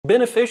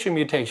beneficial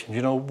mutations.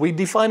 You know, we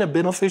define a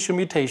beneficial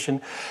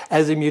mutation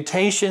as a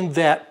mutation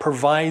that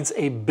provides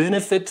a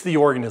benefit to the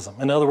organism.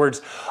 In other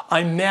words,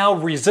 I'm now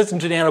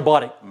resistant to an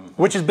antibiotic,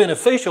 which is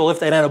beneficial if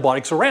that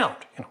antibiotic's around.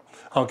 You know,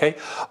 okay?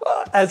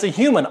 As a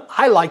human,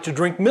 I like to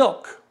drink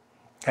milk.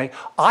 Okay?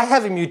 I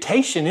have a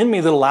mutation in me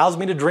that allows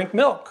me to drink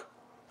milk.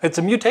 It's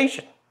a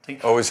mutation.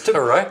 Oh, is that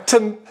right?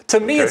 To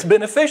me, it's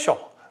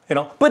beneficial, you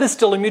know, but it's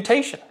still a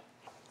mutation.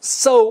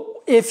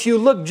 So if you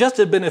look just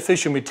at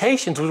beneficial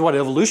mutations, which is what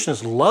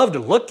evolutionists love to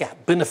look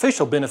at,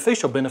 beneficial,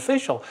 beneficial,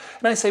 beneficial,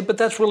 and I say, but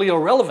that's really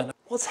irrelevant.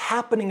 What's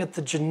happening at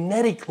the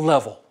genetic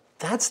level?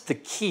 That's the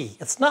key.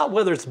 It's not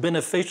whether it's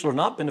beneficial or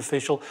not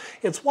beneficial,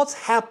 it's what's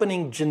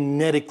happening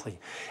genetically.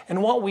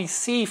 And what we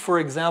see, for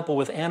example,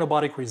 with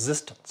antibiotic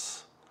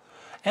resistance.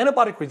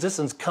 Antibiotic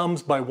resistance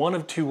comes by one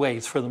of two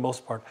ways for the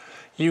most part.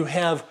 You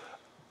have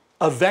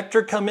a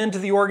vector come into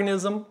the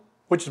organism,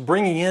 which is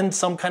bringing in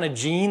some kind of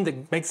gene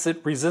that makes it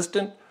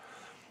resistant.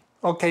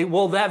 Okay,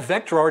 well, that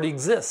vector already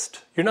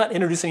exists. You're not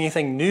introducing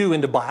anything new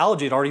into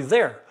biology, it's already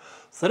there.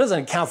 So that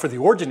doesn't account for the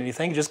origin of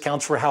anything, it just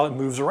counts for how it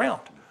moves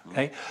around,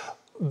 okay?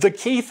 The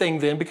key thing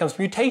then becomes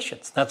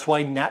mutations. That's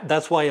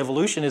why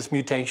evolution is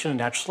mutation and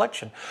natural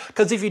selection.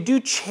 Because if you do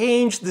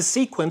change the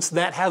sequence,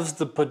 that has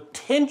the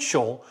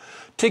potential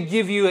to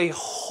give you a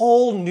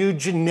whole new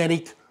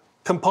genetic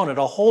component,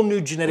 a whole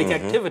new genetic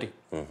activity.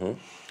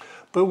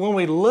 But when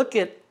we look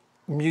at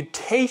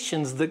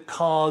mutations that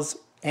cause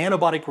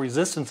antibiotic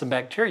resistance in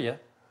bacteria,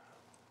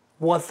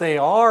 what they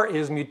are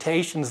is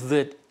mutations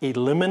that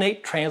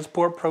eliminate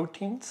transport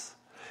proteins,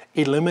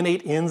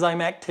 eliminate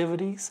enzyme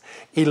activities,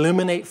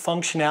 eliminate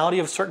functionality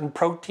of certain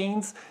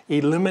proteins,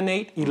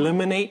 eliminate,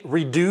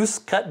 reduce,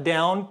 cut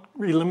down,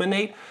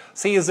 eliminate.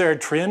 See, is there a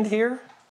trend here?